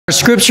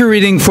Scripture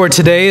reading for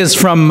today is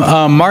from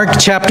Mark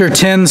chapter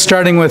 10,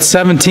 starting with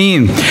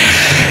 17.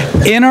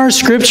 In our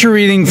scripture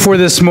reading for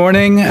this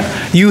morning,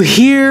 you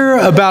hear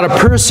about a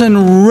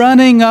person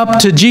running up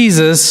to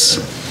Jesus,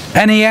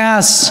 and he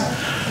asks,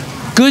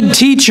 "Good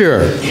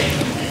teacher,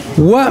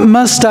 what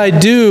must I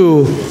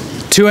do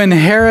to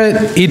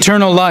inherit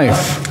eternal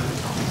life?"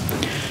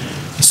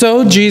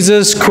 So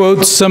Jesus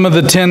quotes some of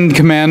the 10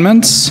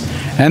 Commandments,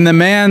 and the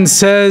man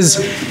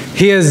says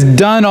he has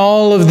done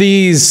all of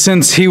these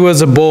since he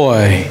was a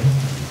boy.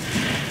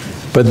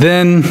 But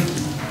then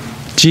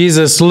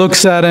Jesus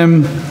looks at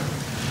him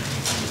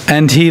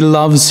and he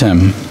loves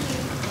him.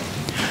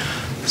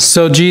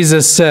 So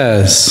Jesus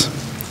says,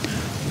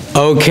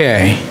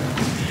 "Okay,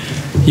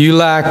 you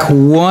lack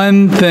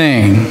one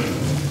thing.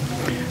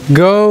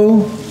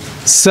 Go,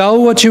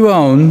 sell what you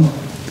own,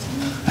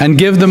 and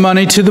give the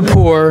money to the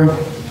poor,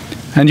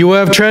 and you will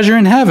have treasure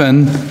in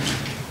heaven.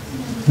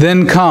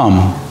 Then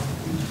come,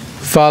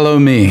 follow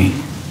me."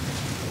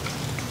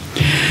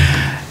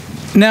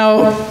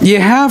 Now, you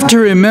have to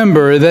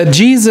remember that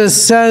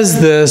Jesus says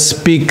this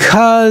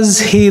because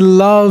he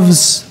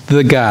loves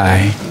the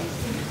guy.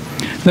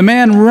 The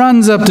man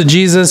runs up to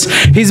Jesus.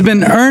 He's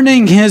been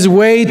earning his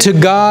way to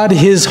God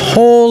his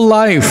whole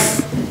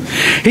life.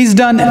 He's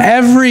done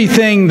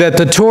everything that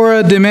the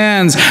Torah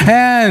demands.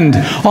 And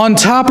on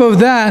top of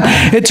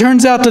that, it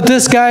turns out that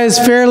this guy is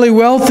fairly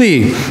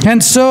wealthy.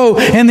 And so,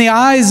 in the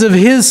eyes of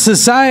his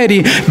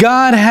society,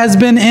 God has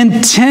been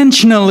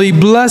intentionally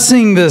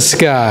blessing this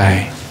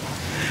guy.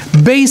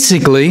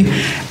 Basically,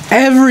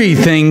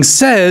 everything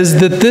says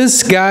that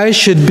this guy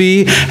should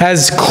be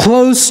as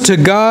close to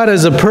God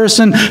as a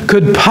person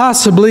could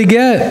possibly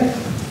get.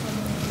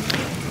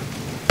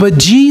 But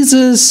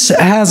Jesus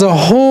has a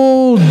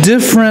whole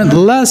different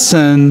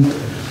lesson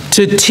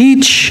to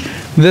teach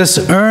this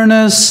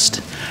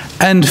earnest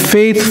and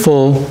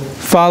faithful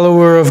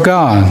follower of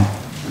God.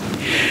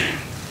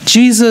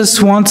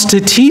 Jesus wants to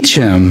teach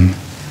him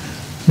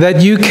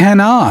that you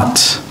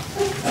cannot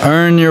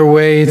earn your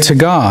way to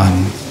God.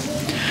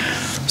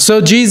 So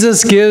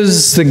Jesus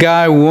gives the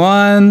guy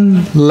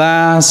one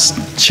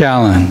last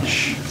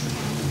challenge.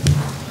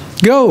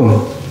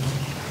 Go,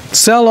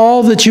 sell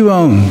all that you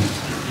own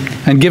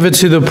and give it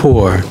to the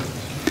poor,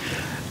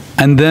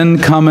 and then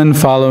come and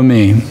follow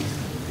me.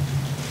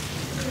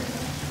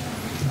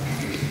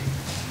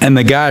 And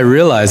the guy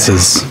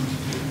realizes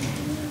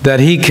that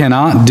he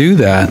cannot do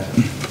that.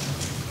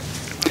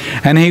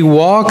 And he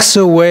walks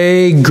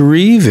away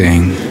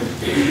grieving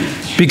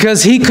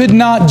because he could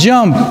not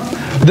jump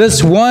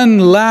this one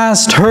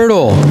last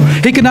hurdle.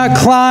 He could not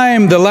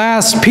climb the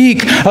last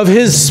peak of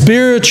his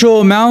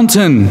spiritual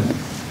mountain.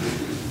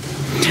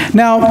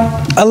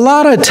 Now, a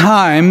lot of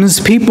times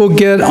people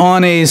get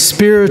on a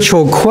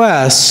spiritual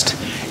quest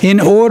in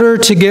order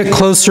to get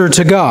closer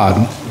to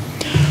God.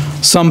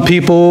 Some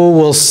people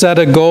will set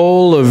a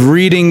goal of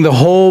reading the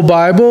whole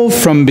Bible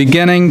from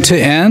beginning to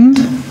end.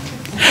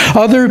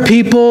 Other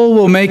people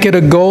will make it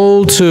a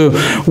goal to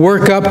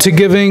work up to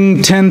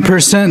giving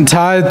 10%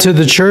 tithe to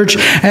the church.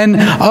 And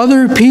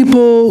other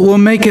people will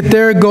make it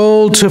their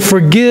goal to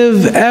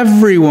forgive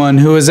everyone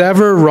who has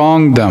ever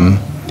wronged them,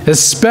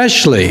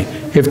 especially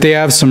if they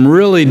have some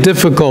really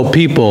difficult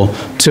people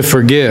to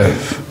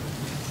forgive.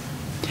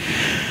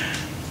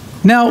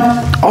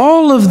 Now,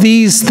 all of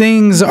these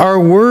things are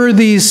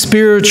worthy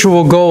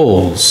spiritual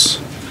goals,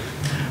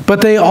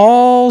 but they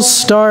all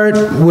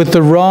start with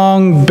the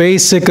wrong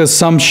basic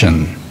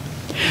assumption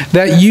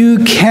that you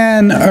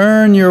can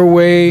earn your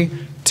way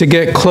to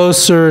get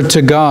closer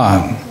to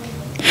God.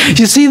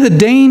 You see, the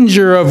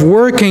danger of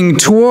working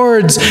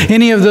towards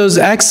any of those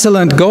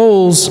excellent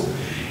goals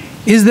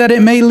is that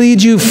it may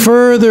lead you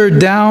further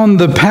down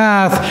the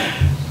path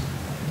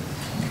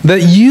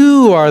that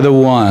you are the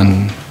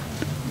one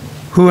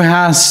who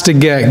has to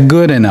get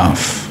good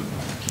enough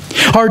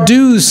or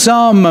do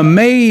some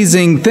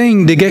amazing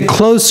thing to get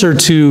closer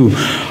to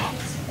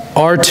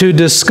or to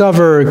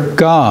discover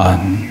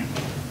God.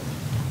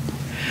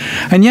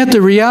 And yet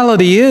the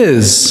reality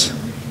is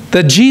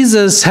that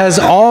Jesus has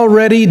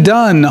already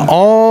done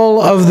all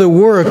of the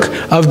work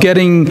of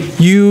getting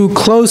you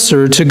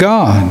closer to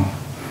God.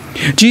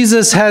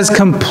 Jesus has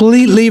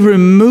completely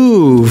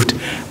removed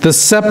the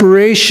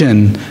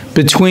separation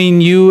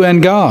between you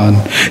and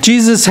God.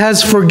 Jesus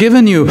has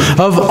forgiven you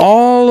of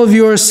all of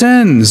your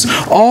sins,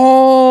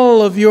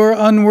 all of your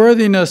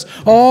unworthiness,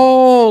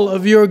 all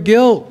of your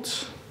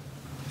guilt.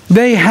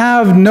 They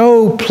have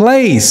no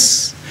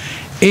place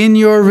in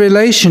your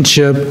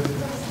relationship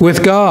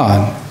with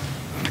God.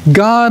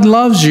 God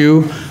loves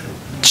you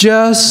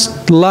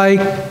just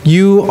like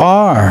you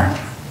are.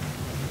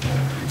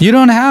 You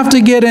don't have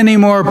to get any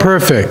more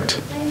perfect.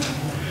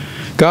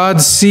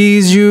 God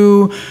sees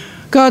you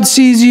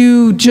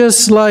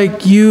just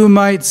like you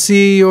might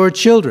see your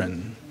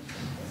children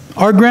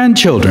or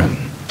grandchildren.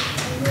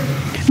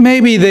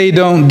 Maybe they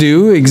don't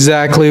do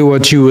exactly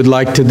what you would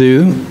like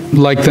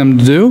them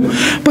to do,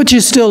 but you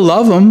still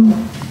love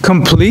them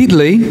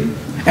completely,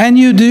 and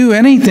you do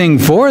anything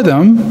for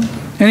them,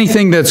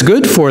 anything that's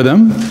good for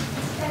them.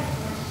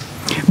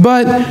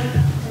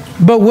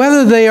 But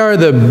whether they are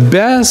the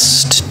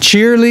best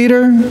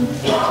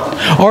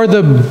cheerleader or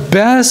the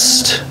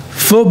best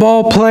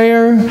football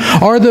player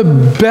or the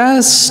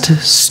best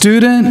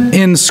student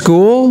in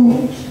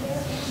school,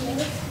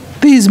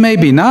 these may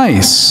be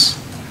nice,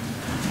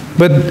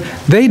 but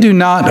they do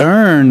not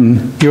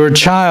earn your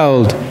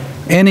child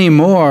any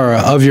more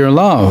of your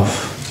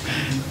love.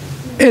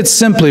 It's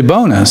simply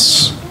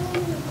bonus.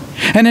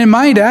 And it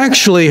might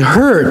actually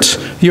hurt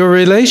your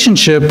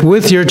relationship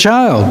with your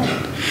child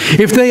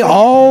if they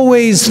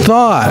always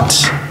thought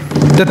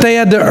that they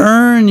had to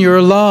earn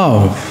your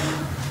love.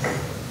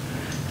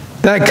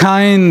 That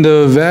kind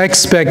of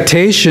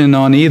expectation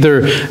on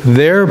either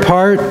their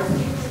part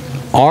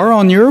or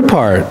on your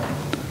part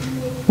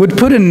would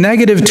put a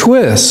negative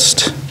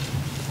twist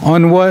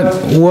on what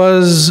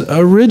was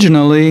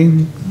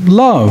originally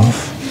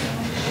love.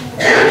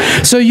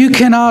 So you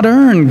cannot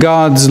earn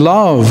God's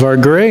love or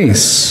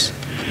grace.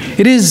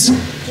 It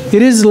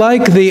is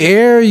like the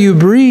air you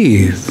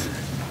breathe.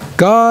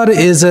 God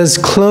is as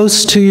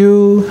close to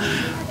you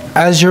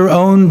as your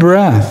own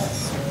breath.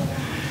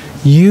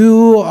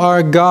 You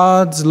are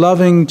God's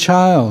loving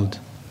child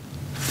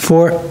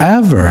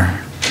forever.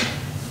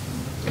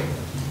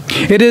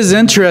 It is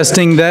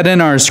interesting that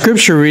in our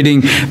scripture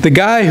reading, the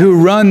guy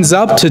who runs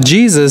up to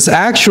Jesus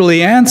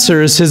actually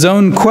answers his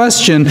own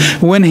question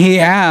when he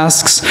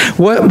asks,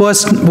 what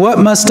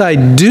must I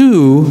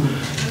do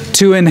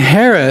to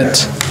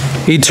inherit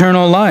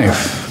eternal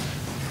life?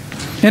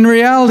 In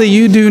reality,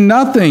 you do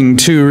nothing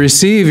to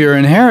receive your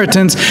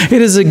inheritance.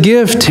 It is a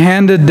gift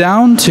handed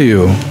down to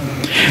you.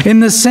 In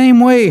the same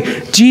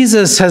way,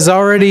 Jesus has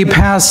already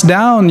passed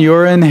down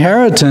your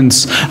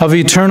inheritance of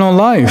eternal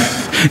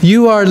life.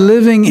 You are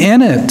living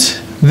in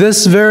it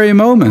this very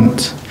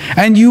moment,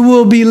 and you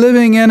will be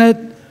living in it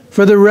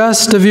for the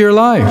rest of your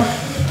life.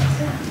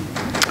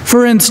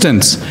 For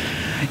instance,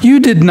 you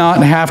did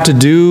not have to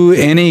do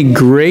any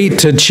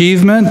great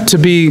achievement to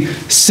be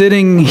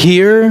sitting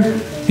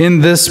here in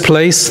this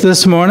place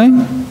this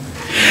morning,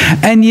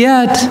 and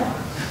yet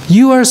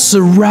you are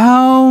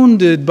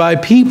surrounded by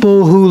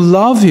people who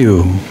love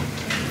you.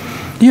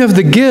 You have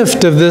the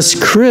gift of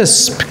this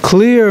crisp,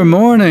 clear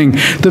morning,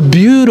 the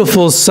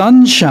beautiful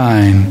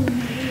sunshine.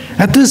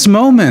 At this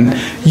moment,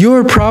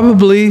 you're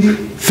probably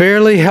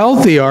fairly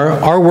healthy or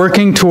are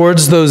working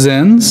towards those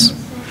ends.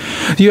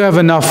 You have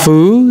enough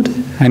food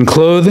and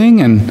clothing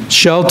and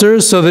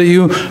shelter so that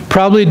you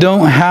probably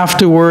don't have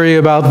to worry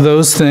about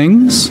those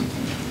things.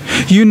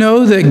 You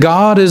know that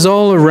God is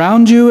all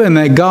around you and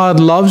that God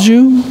loves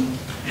you.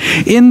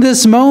 In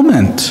this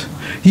moment,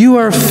 you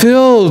are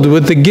filled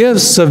with the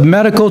gifts of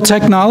medical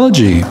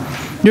technology.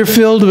 You're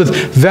filled with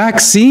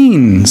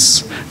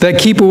vaccines that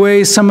keep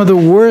away some of the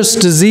worst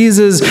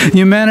diseases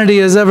humanity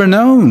has ever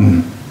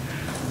known.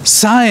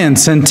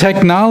 Science and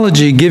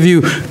technology give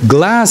you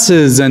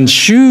glasses and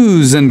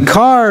shoes and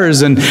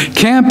cars and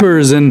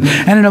campers and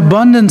an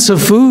abundance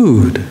of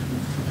food.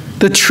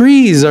 The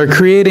trees are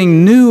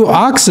creating new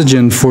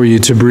oxygen for you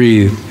to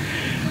breathe.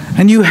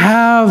 And you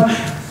have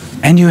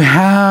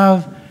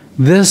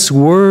this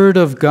Word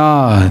of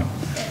God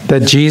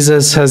that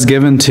Jesus has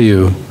given to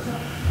you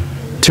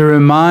to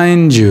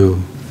remind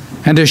you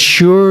and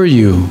assure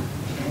you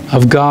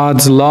of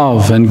God's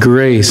love and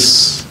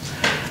grace,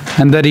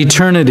 and that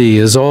eternity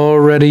is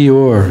already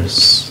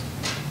yours.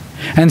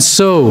 And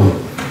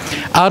so,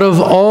 out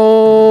of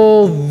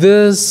all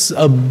this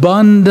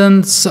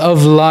abundance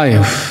of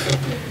life,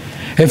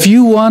 if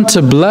you want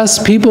to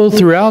bless people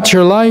throughout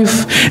your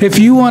life, if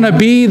you want to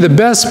be the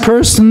best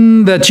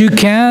person that you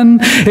can,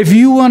 if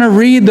you want to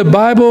read the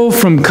Bible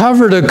from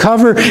cover to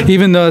cover,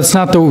 even though it's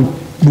not the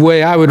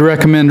way I would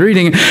recommend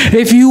reading it,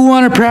 if you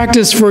want to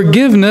practice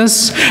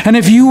forgiveness, and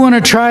if you want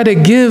to try to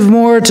give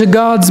more to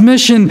God's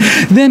mission,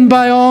 then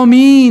by all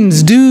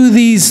means do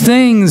these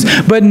things,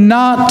 but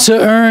not to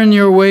earn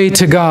your way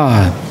to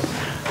God,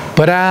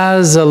 but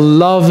as a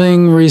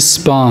loving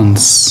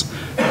response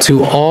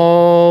to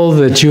all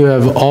that you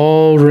have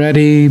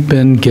already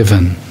been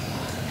given.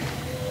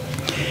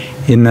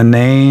 In the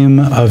name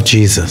of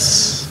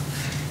Jesus.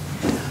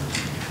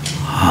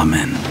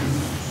 Amen.